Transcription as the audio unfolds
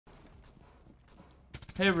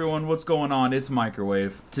Hey everyone, what's going on? It's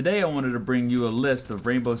Microwave. Today I wanted to bring you a list of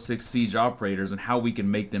Rainbow Six Siege operators and how we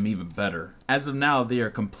can make them even better. As of now, they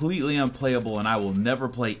are completely unplayable and I will never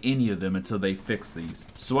play any of them until they fix these.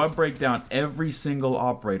 So I break down every single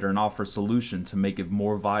operator and offer a solution to make it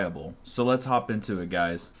more viable. So let's hop into it,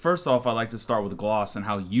 guys. First off, I'd like to start with Gloss and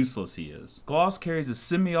how useless he is. Gloss carries a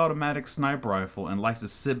semi-automatic sniper rifle and likes to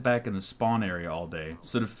sit back in the spawn area all day.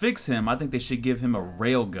 So to fix him, I think they should give him a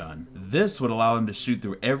railgun. This would allow him to shoot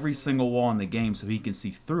through every single wall in the game so he can see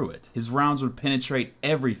through it. His rounds would penetrate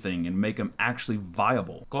everything and make him actually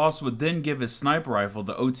viable. Gloss would then give his sniper rifle,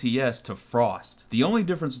 the OTS, to Frost. The only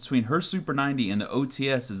difference between her Super 90 and the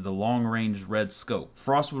OTS is the long-range red scope.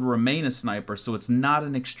 Frost would remain a sniper, so it's not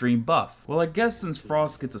an extreme buff. Well, I guess since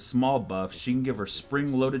Frost gets a small buff, she can give her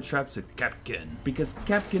spring-loaded trap to Kapkan, because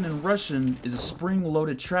Kapkan in Russian is a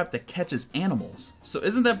spring-loaded trap that catches animals. So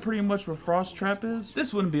isn't that pretty much what Frost trap is?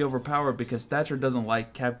 This wouldn't be overpowered because Thatcher doesn't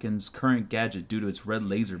like Kapkan's current gadget due to its red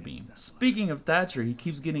laser beam. Speaking of Thatcher, he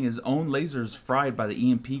keeps getting his own lasers fried by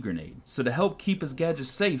the EMP grenade. So to help keep his gadget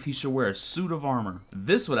safe, he should wear a suit of armor.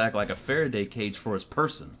 This would act like a Faraday cage for his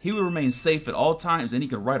person. He would remain safe at all times and he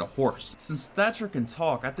could ride a horse. Since Thatcher can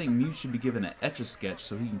talk, I think Mute should be given an Etch-a-Sketch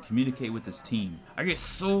so he can communicate with his team. I get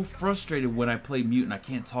so frustrated when I play Mute and I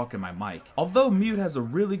can't talk in my mic. Although Mute has a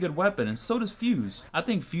really good weapon and so does Fuse, I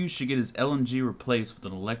think Fuse should get his LMG replaced with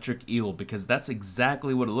an electric eel because that's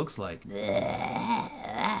exactly what it looks like.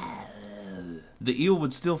 The eel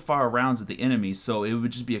would still fire rounds at the enemy, so it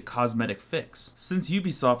would just be a cosmetic fix. Since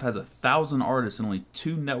Ubisoft has 1,000 artists and only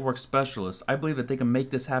 2 network specialists, I believe that they can make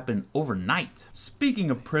this happen overnight. Speaking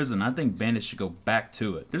of prison, I think bandits should go back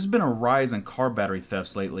to it. There's been a rise in car battery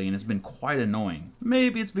thefts lately and it's been quite annoying.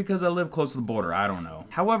 Maybe it's because I live close to the border, I don't know.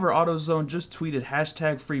 However, AutoZone just tweeted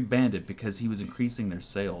 #FreeBandit because he was increasing their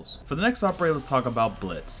sales. For the next operator, let's talk about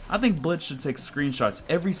Blitz. I think Blitz should take screenshots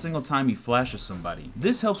every single time he flashes somebody.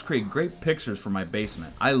 This helps create great pictures for my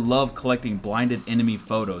basement. I love collecting blinded enemy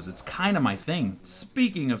photos. It's kind of my thing.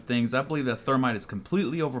 Speaking of things, I believe that Thermite is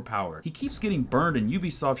completely overpowered. He keeps getting burned and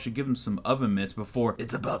Ubisoft should give him some oven mitts before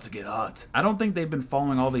it's about to get hot. I don't think they've been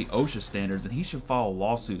following all the OSHA standards and he should file a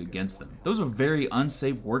lawsuit against them. Those are very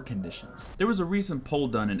unsafe work conditions. There was a recent poll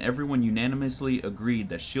done and everyone unanimously agreed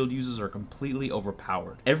that shield users are completely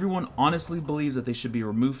overpowered. Everyone honestly believes that they should be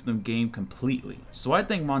removed from the game completely. So I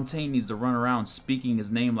think Montaigne needs to run around speaking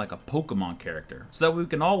his name like a Pokemon character, so that we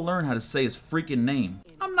can all learn how to say his freaking name.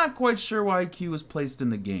 I'm not quite sure why IQ was placed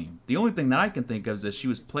in the game. The only thing that I can think of is that she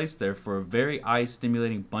was placed there for a very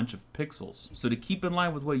eye-stimulating bunch of pixels. So to keep in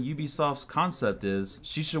line with what Ubisoft's concept is,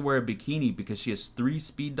 she should wear a bikini because she has 3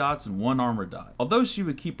 speed dots and 1 armor dot. Although she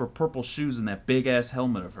would keep her purple shoes and that big-ass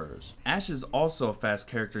helmet of hers. Ashe is also a fast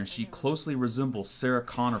character and she closely resembles Sarah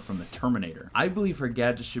Connor from the Terminator. I believe her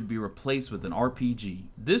gadget should be replaced with an RPG.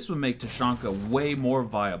 This would make Tashanka way more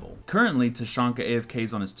viable. Currently, Tashanka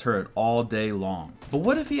AFKs on his turret all day long. But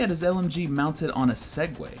what if he had his LMG mounted on a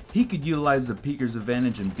Segway? He could utilize the peeker's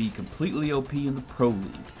advantage and be completely OP in the Pro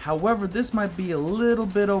League. However, this might be a little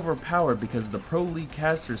bit overpowered because the Pro League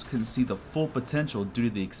casters couldn't see the full potential due to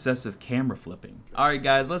the excessive camera flipping. Alright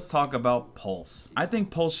guys, let's talk about Pulse. I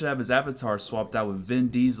think Pulse should have his avatar swapped out with Vin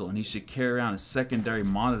Diesel and he should carry around a secondary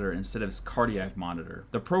monitor instead of his cardiac monitor.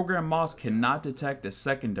 The program Moss cannot detect a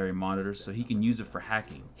secondary monitor, so he can use it for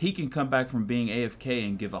hacking. He can come back from being AFK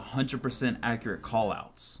and give 100% accurate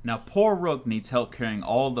callouts. Now poor Rook needs help carrying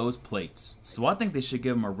all those plates, so I think they should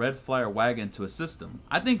give him a red flyer wagon to assist him.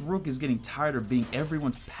 I think Rook is getting tired of being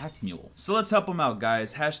everyone's pack mule. So let's help him out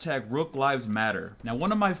guys, #RookLivesMatter. Now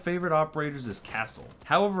one of my favorite operators is Castle.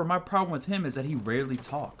 However, my problem with him is that he rarely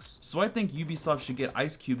talks. So I think Ubisoft should get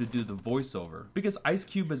Ice Cube to do the voiceover, because Ice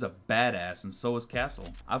Cube is a badass and so is Castle.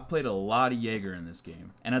 I've played a lot of Jaeger in this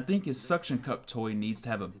game, and I think his suction cup toy needs to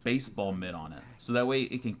have a baseball mitt on it, so that way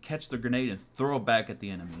it can catch the grenade and throw it back at the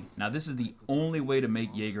enemy. Now this is the only way to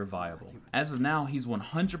make Jaeger viable. As of now, he's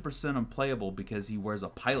 100% unplayable because he wears a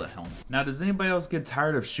pilot helmet. Now does anybody else get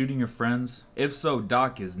tired of shooting your friends? If so,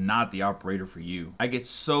 Doc is not the operator for you. I get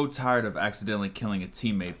so tired of accidentally killing a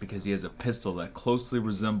teammate because he has a pistol that closely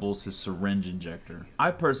resembles his syringe injector.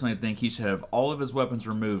 I personally think he should have all of his weapons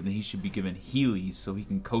removed and he should be given Heelys so he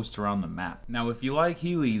can coast around the map. Now if you like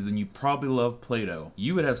Heelys, then you probably love Play-Doh.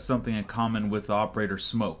 You would have something in common common with the operator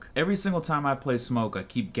Smoke. Every single time I play Smoke, I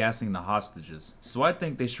keep gassing the hostages. So I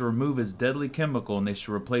think they should remove his deadly chemical and they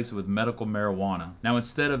should replace it with medical marijuana. Now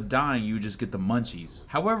instead of dying, you just get the munchies.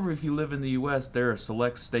 However, if you live in the US, there are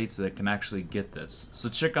select states that can actually get this. So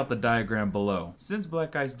check out the diagram below. Since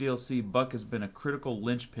Black Ice DLC, Buck has been a critical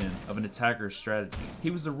linchpin of an attacker's strategy.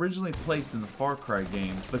 He was originally placed in the Far Cry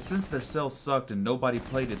game, but since their sales sucked and nobody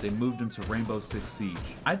played it, they moved him to Rainbow Six Siege.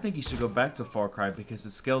 I think he should go back to Far Cry because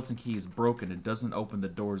his skeleton key is broken and doesn't open the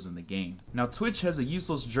doors in the game. Now Twitch has a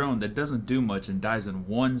useless drone that doesn't do much and dies in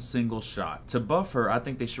one single shot. To buff her, I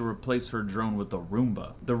think they should replace her drone with a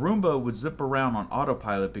Roomba. The Roomba would zip around on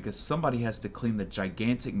autopilot because somebody has to clean the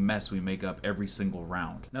gigantic mess we make up every single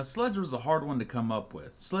round. Now Sledge was a hard one to come up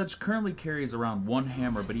with. Sledge currently carries around one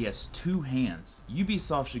hammer, but he has two hands.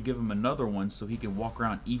 Ubisoft should give him another one so he can walk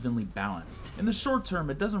around evenly balanced. In the short term,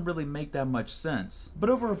 it doesn't really make that much sense, but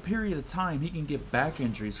over a period of time, he can get back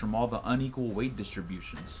injuries from all the unequal weight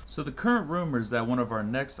distributions. So the current rumor is that one of our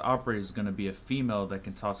next operators is going to be a female that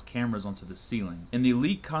can toss cameras onto the ceiling. In the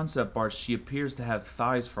leaked concept art, she appears to have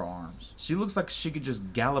thighs for arms. She looks like she could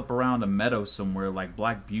just gallop around a meadow somewhere like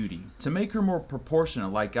Black Beauty. To make her more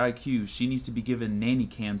proportionate like IQ, she needs to be given nanny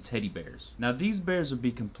cam teddy bears. Now these bears would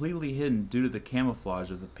be completely hidden due to the camouflage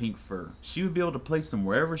of the pink fur. She would be able to place them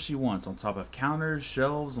wherever she wants, on top of counters,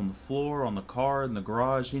 shelves, on the floor, on the car, in the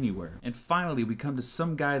garage, anywhere. And finally, we come to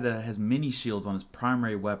some guy that has mini shields on his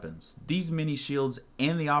primary weapons. These mini shields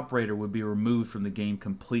and the operator would be removed from the game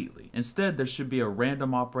completely. Instead, there should be a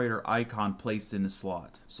random operator icon placed in the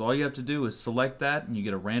slot. So all you have to do is select that and you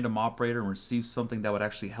get a random operator and receive something that would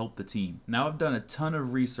actually help the team. Now I've done a ton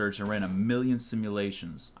of research and ran a million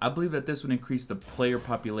simulations. I believe that this would increase the player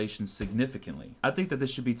population significantly. I think that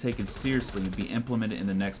this should be taken seriously and be implemented in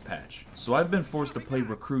the next patch. So I've been forced to play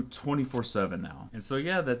Recruit 24/7 now. And so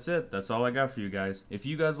yeah, that's it. That's all I got for you guys. If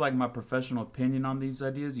you guys like my professional opinion on these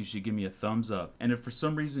ideas, you should give me a thumbs up. And if for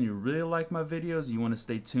some reason you really like my videos, you want to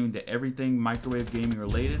stay tuned to everything microwave gaming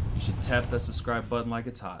related, you should tap that subscribe button like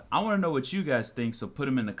it's hot. I want to know what you guys think, so put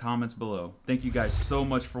them in the comments below. Thank you guys so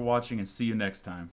much for watching and see you next time.